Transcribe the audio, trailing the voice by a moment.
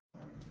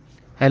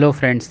Hello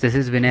friends, this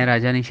is Vinay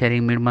Rajani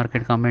sharing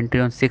mid-market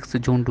commentary on 6th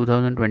June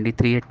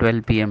 2023 at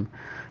 12 pm.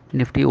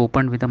 Nifty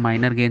opened with a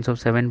minor gains of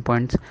 7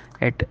 points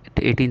at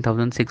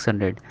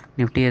 18,600.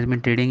 Nifty has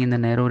been trading in the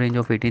narrow range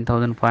of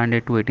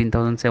 18,500 to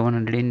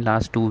 18,700 in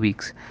last 2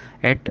 weeks.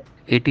 At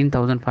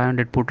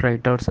 18,500 put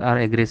writers are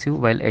aggressive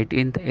while at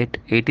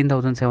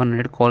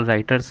 18,700 call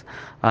writers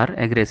are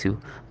aggressive.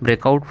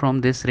 Breakout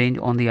from this range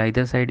on the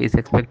either side is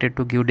expected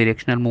to give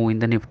directional move in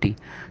the Nifty.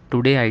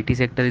 Today IT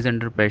sector is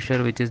under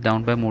pressure which is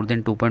down by more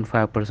than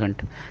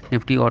 2.5%.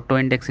 Nifty auto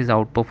index is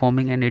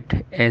outperforming and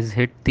it has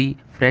hit the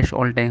fresh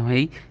all-time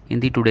high in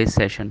the today's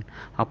session.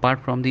 Apart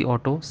from the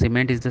auto,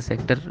 cement is the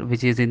sector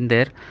which is in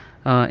the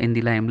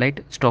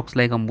limelight. Stocks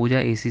like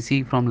Ambuja,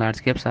 ACC from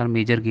large caps are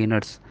major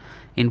gainers.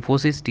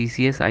 Infosys,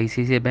 TCS,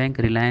 ICICI Bank,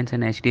 Reliance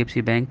and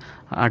HDFC Bank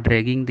are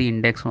dragging the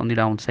index on the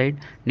downside.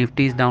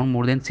 Nifty is down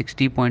more than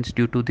 60 points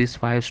due to this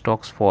 5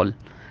 stocks fall.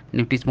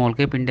 Nifty small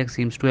cap index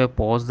seems to have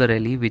paused the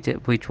rally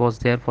which was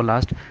there for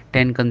last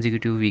 10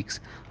 consecutive weeks.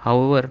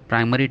 However,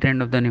 primary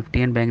trend of the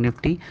Nifty and Bank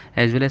Nifty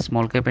as well as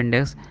small cap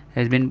index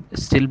has been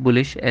still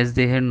bullish as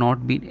they have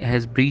not been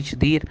has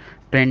breached the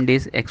trend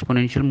days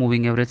exponential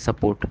moving average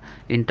support.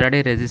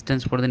 Intraday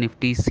resistance for the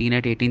Nifty is seen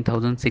at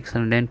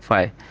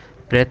 18,605.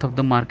 Breadth of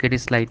the market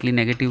is slightly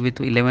negative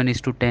with 11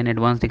 is to 10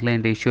 advance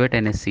decline ratio at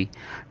NSE.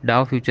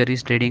 Dow future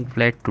is trading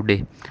flat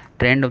today.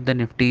 Trend of the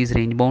Nifty is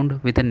range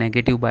bound with a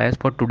negative bias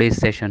for today's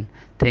session.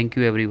 Thank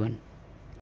you everyone.